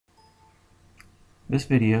This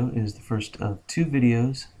video is the first of two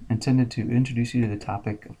videos intended to introduce you to the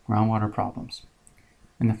topic of groundwater problems.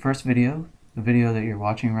 In the first video, the video that you're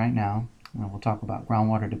watching right now, we'll talk about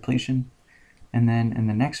groundwater depletion, and then in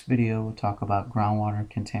the next video we'll talk about groundwater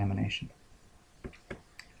contamination.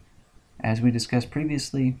 As we discussed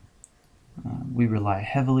previously, we rely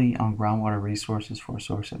heavily on groundwater resources for a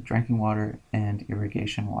source of drinking water and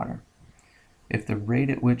irrigation water. If the rate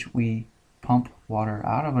at which we pump water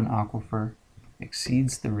out of an aquifer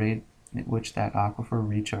exceeds the rate at which that aquifer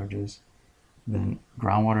recharges, then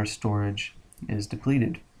groundwater storage is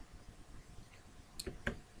depleted.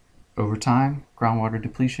 Over time, groundwater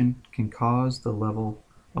depletion can cause the level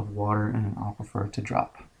of water in an aquifer to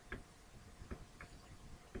drop.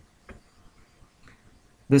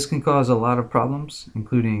 This can cause a lot of problems,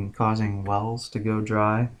 including causing wells to go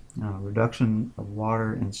dry, reduction of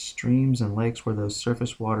water in streams and lakes where those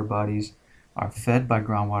surface water bodies are fed by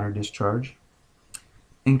groundwater discharge,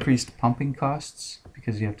 increased pumping costs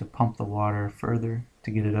because you have to pump the water further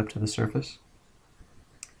to get it up to the surface,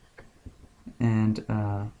 and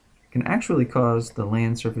can actually cause the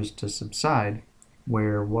land surface to subside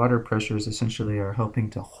where water pressures essentially are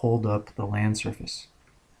helping to hold up the land surface.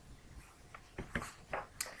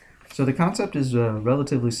 So the concept is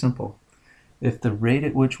relatively simple. If the rate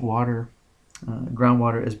at which groundwater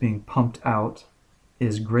is being pumped out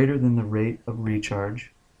is greater than the rate of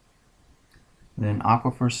recharge, then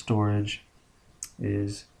aquifer storage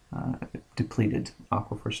is depleted.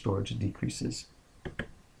 Aquifer storage decreases.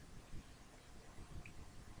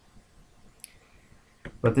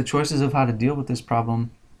 But the choices of how to deal with this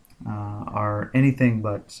problem are anything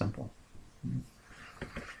but simple.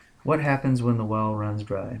 What happens when the well runs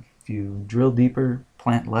dry? If you drill deeper,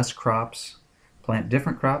 plant less crops, plant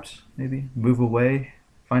different crops, maybe move away,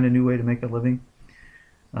 find a new way to make a living.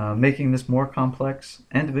 Making this more complex,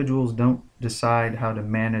 individuals don't decide how to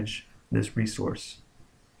manage this resource.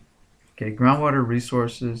 Okay, groundwater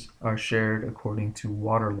resources are shared according to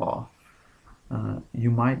water law.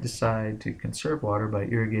 You might decide to conserve water by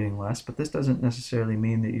irrigating less, but this doesn't necessarily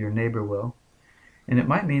mean that your neighbor will. And it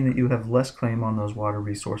might mean that you have less claim on those water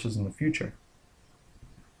resources in the future.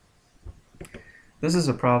 This is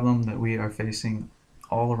a problem that we are facing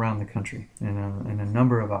all around the country in a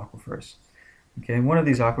number of aquifers. Okay, one of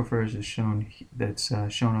these aquifers is shown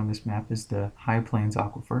on this map is the High Plains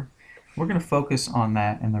Aquifer. We're going to focus on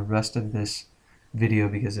that in the rest of this video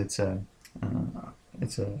because it's an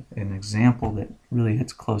example that really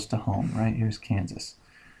hits close to home. Right here's Kansas,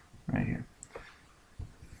 right here.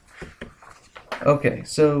 Okay,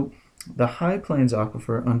 so the High Plains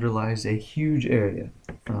Aquifer underlies a huge area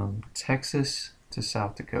from Texas to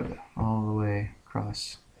South Dakota, all the way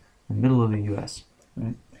across the middle of the U.S.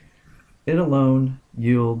 Right? It alone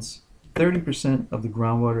yields 30% of the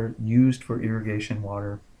groundwater used for irrigation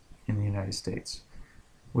water in the United States,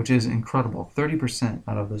 which is incredible. 30%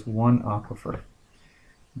 out of this one aquifer.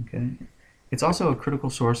 Okay, it's also a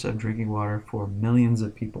critical source of drinking water for millions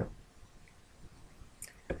of people.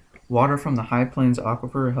 Water from the High Plains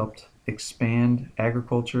Aquifer helped expand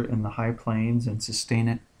agriculture in the High Plains and sustain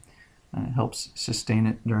it. It helps sustain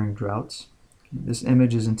it during droughts. This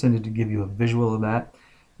image is intended to give you a visual of that.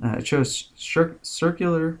 It shows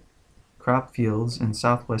circular crop fields in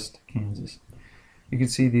southwest Kansas. You can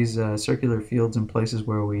see these circular fields in places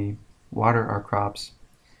where we water our crops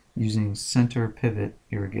using center pivot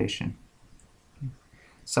irrigation.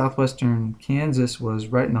 Southwestern Kansas was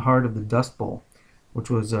right in the heart of the Dust Bowl, which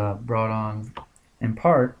was brought on in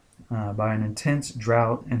part by an intense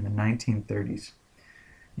drought in the 1930s.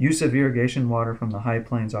 Use of irrigation water from the High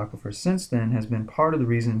Plains Aquifer since then has been part of the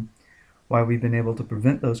reason why we've been able to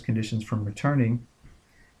prevent those conditions from returning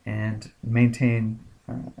and maintain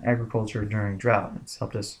agriculture during drought. It's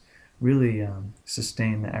helped us really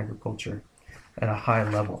sustain the agriculture at a high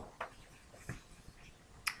level.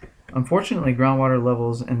 Unfortunately, groundwater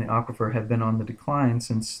levels in the aquifer have been on the decline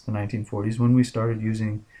since the 1940s when we started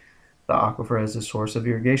using the aquifer as a source of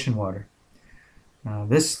irrigation water.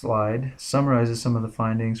 This slide summarizes some of the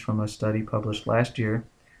findings from a study published last year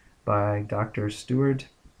by Dr. Stewart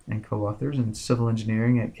and co-authors in civil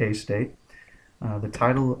engineering at K-State. The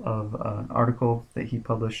title of an article that he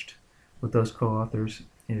published with those co-authors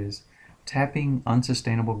is "Tapping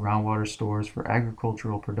Unsustainable Groundwater Stores for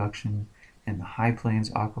Agricultural Production in the High Plains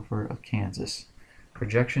Aquifer of Kansas,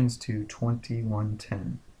 Projections to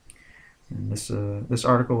 2110." And this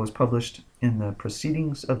article was published in the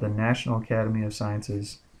Proceedings of the National Academy of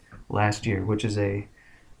Sciences last year, which is a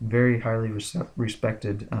very highly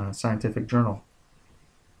respected scientific journal.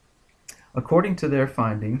 According to their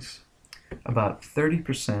findings, about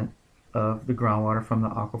 30% of the groundwater from the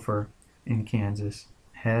aquifer in Kansas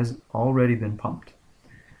has already been pumped,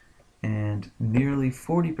 and nearly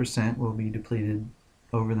 40% will be depleted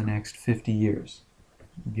over the next 50 years,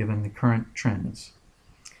 given the current trends.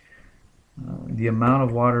 The amount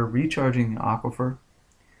of water recharging the aquifer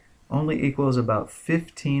only equals about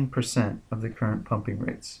 15% of the current pumping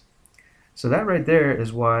rates. So that right there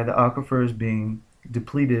is why the aquifer is being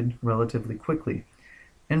depleted relatively quickly.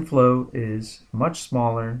 Inflow is much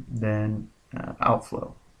smaller than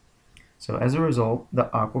outflow. So as a result, the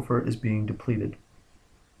aquifer is being depleted.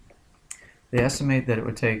 They estimate that it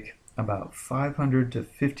would take about 500 to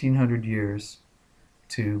 1,500 years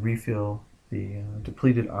to refill the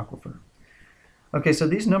depleted aquifer. Okay, so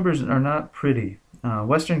these numbers are not pretty.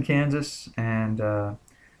 Western Kansas and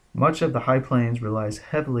much of the High Plains relies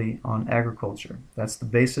heavily on agriculture. That's the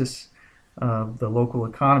basis of the local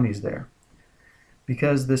economies there.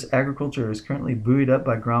 Because this agriculture is currently buoyed up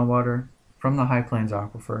by groundwater from the High Plains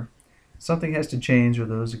aquifer, something has to change or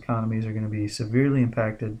those economies are going to be severely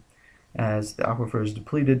impacted as the aquifer is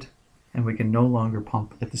depleted and we can no longer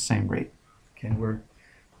pump at the same rate. Okay, we're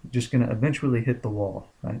just going to eventually hit the wall,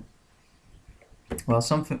 right? Well,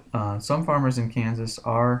 some farmers in Kansas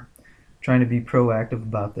are trying to be proactive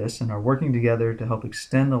about this and are working together to help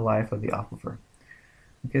extend the life of the aquifer.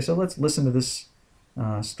 Okay, so let's listen to this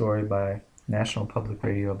story by National Public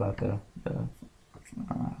Radio about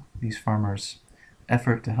these farmers'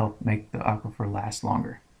 effort to help make the aquifer last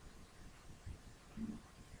longer.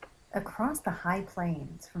 Across the High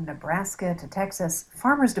Plains, from Nebraska to Texas,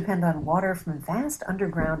 farmers depend on water from vast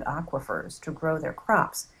underground aquifers to grow their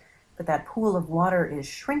crops. But that pool of water is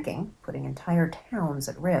shrinking, putting entire towns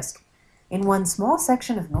at risk. In one small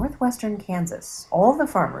section of northwestern Kansas, all the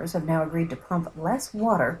farmers have now agreed to pump less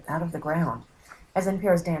water out of the ground. As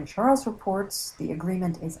NPR's Dan Charles reports, the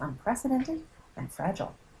agreement is unprecedented and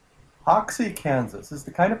fragile. Hoxie, Kansas is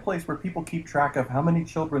the kind of place where people keep track of how many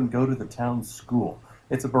children go to the town's school.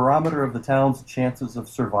 It's a barometer of the town's chances of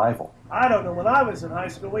survival. I don't know, when I was in high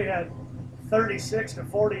school, we had 36 to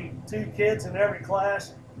 42 kids in every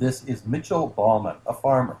class. This is Mitchell Ballman, a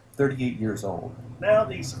farmer, 38 years old. Now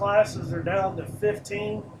these classes are down to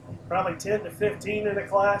 15, probably 10 to 15 in a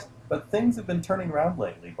class. But things have been turning around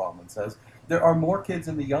lately, Ballman says. There are more kids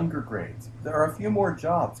in the younger grades. There are a few more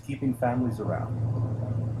jobs keeping families around.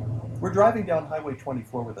 We're driving down Highway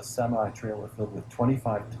 24 with a semi-trailer filled with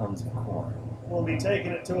 25 tons of corn. We'll be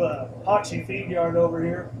taking it to a Hoxie feed yard over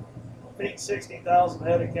here. Feed 60,000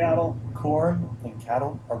 head of cattle. Corn and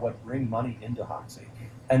cattle are what bring money into Hoxie.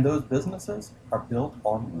 And those businesses are built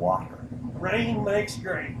on water. Rain makes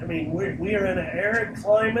grain. I mean, we are in an arid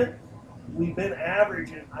climate. We've been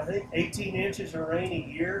averaging, I think, 18 inches of rain a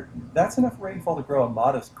year. That's enough rainfall to grow a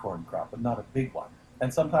modest corn crop, but not a big one.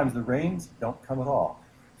 And sometimes the rains don't come at all.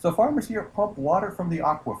 So farmers here pump water from the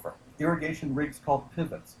aquifer. Irrigation rigs called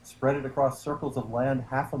pivots spread it across circles of land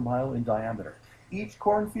half a mile in diameter. Each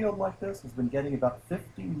cornfield like this has been getting about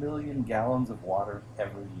 50 million gallons of water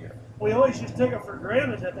every year. We always just took it for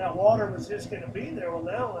granted that water was just going to be there. Well,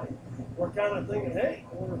 now we're kind of thinking, hey,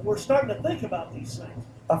 we're starting to think about these things.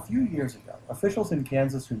 A few years ago, officials in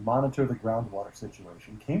Kansas who monitor the groundwater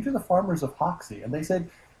situation came to the farmers of Hoxie and they said,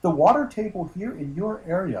 the water table here in your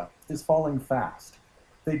area is falling fast.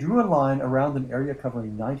 They drew a line around an area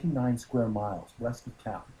covering 99 square miles west of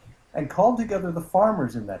town and called together the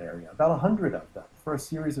farmers in that area, about 100 of them, for a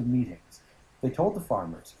series of meetings. They told the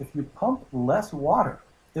farmers, if you pump less water,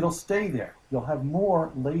 it'll stay there. You'll have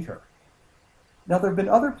more later. Now, there have been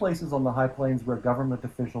other places on the High Plains where government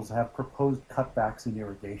officials have proposed cutbacks in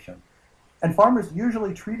irrigation, and farmers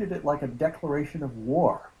usually treated it like a declaration of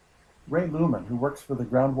war. Ray Luman, who works for the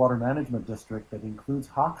Groundwater Management District that includes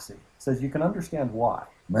Hoxie, says you can understand why.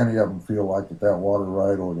 Many of them feel like that water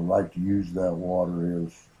right or the right to use that water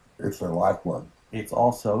it's their lifeblood. It's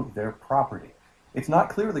also their property. It's not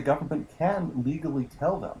clear the government can legally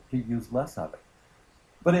tell them to use less of it.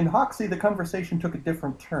 But in Hoxie, the conversation took a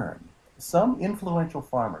different turn. Some influential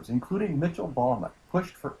farmers, including Mitchell Ballman,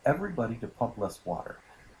 pushed for everybody to pump less water.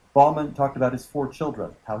 Ballman talked about his 4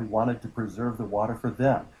 children, how he wanted to preserve the water for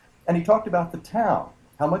them. And he talked about the town,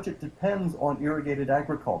 how much it depends on irrigated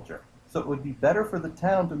agriculture. So it would be better for the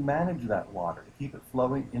town to manage that water, to keep it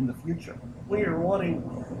flowing in the future. We are wanting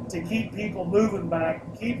to keep people moving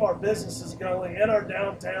back, keep our businesses going in our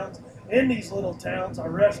downtowns, in these little towns, our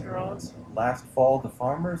restaurants. Last fall, the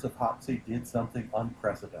farmers of Hoxie did something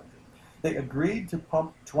unprecedented. They agreed to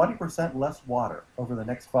pump 20% less water over the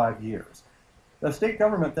next 5 years. The state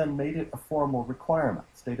government then made it a formal requirement.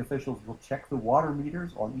 State officials will check the water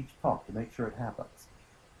meters on each pump to make sure it happens.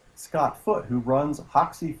 Scott Foote, who runs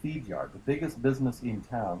Hoxie Feed Yard, the biggest business in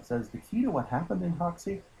town, says the key to what happened in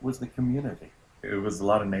Hoxie was the community. It was a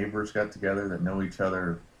lot of neighbors got together that know each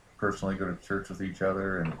other personally, go to church with each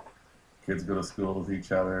other, and kids go to school with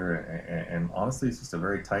each other, and honestly, it's just a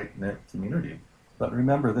very tight-knit community. But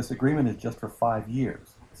remember, this agreement is just for 5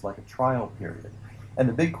 years. It's like a trial period. And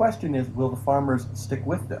the big question is, will the farmers stick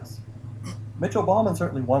with this? Mitchell Bauman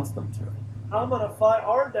certainly wants them to. I'm going to fight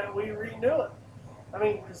hard that we renew it. I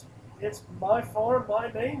mean, it's my farm,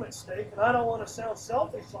 my name at stake, and I don't want to sound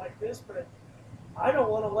selfish like this, but I don't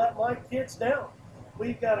want to let my kids down.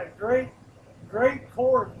 We've got a great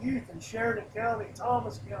core of youth in Sheridan County,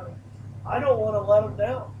 Thomas County. I don't want to let them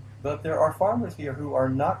down. But there are farmers here who are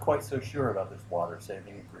not quite so sure about this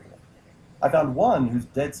water-saving agreement. I found one who's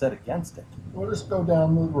dead set against it. We'll just go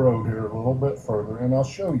down the road here a little bit further, and I'll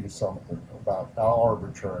show you something about how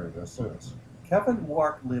arbitrary this is. Kevin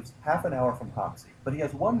Wark lives half an hour from Hoxie, but he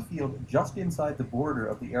has one field just inside the border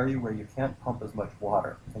of the area where you can't pump as much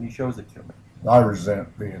water, and he shows it to me. I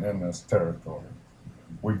resent being in this territory.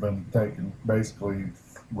 We've been taking basically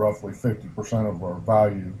roughly 50% of our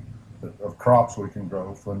value of crops we can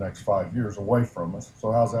grow for the next 5 years away from us.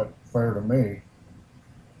 So how's that fair to me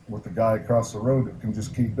with the guy across the road that can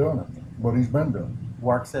just keep doing it, what he's been doing?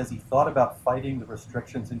 Wark says he thought about fighting the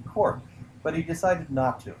restrictions in court, but he decided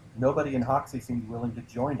not to. Nobody in Hoxie seemed willing to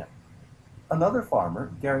join him. Another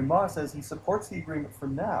farmer, Gary Ma, says he supports the agreement for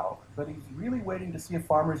now, but he's really waiting to see if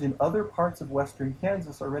farmers in other parts of western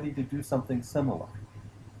Kansas are ready to do something similar.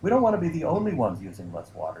 We don't want to be the only ones using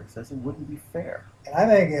less water. He says it wouldn't be fair. And I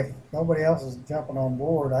think if nobody else is jumping on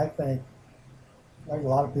board, I think like a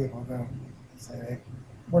lot of people are going to say, hey,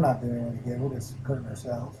 we're not doing anything good, we're just hurting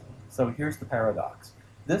ourselves. So here's the paradox.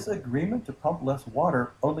 This agreement to pump less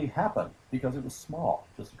water only happened because it was small,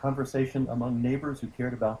 just a conversation among neighbors who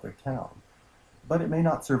cared about their town. But it may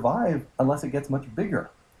not survive unless it gets much bigger,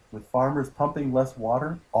 with farmers pumping less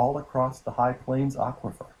water all across the High Plains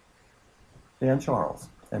Aquifer. Dan Charles,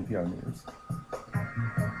 NPR News.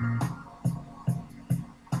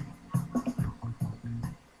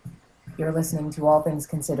 You're listening to All Things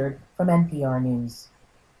Considered from NPR News.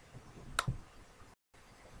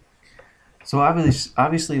 So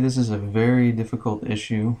obviously this is a very difficult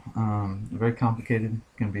issue, very complicated.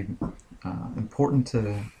 Going to be important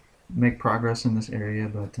to make progress in this area,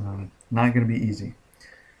 but not going to be easy.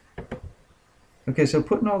 Okay, so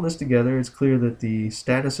putting all this together, it's clear that the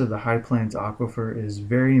status of the High Plains Aquifer is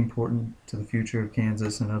very important to the future of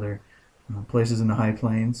Kansas and other places in the High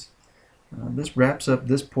Plains. This wraps up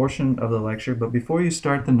this portion of the lecture, but before you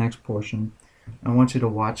start the next portion, I want you to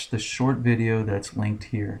watch the short video that's linked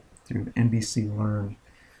here through NBC Learn.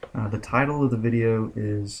 The title of the video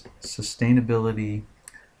is Sustainability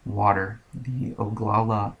Water, the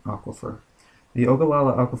Ogallala Aquifer. The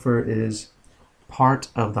Ogallala Aquifer is part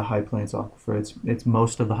of the High Plains Aquifer. It's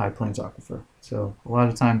most of the High Plains Aquifer. So a lot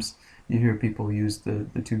of times you hear people use the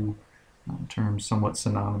two terms somewhat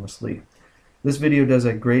synonymously. This video does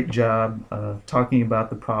a great job of talking about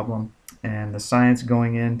the problem and the science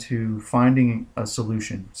going into finding a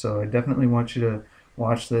solution. So I definitely want you to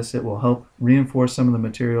watch this. It will help reinforce some of the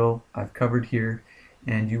material I've covered here,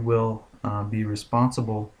 and you will be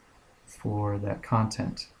responsible for that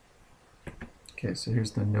content. Okay, so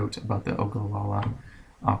here's the note about the Ogallala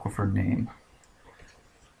Aquifer name.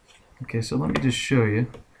 Okay, so let me just show you.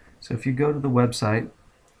 So if you go to the website,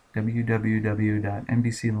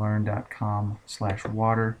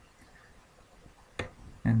 www.nbclearn.com/water,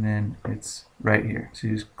 and then it's right here. So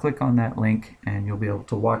you just click on that link and you'll be able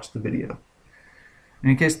to watch the video.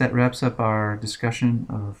 In case that wraps up our discussion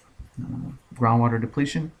of groundwater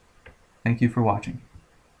depletion, thank you for watching.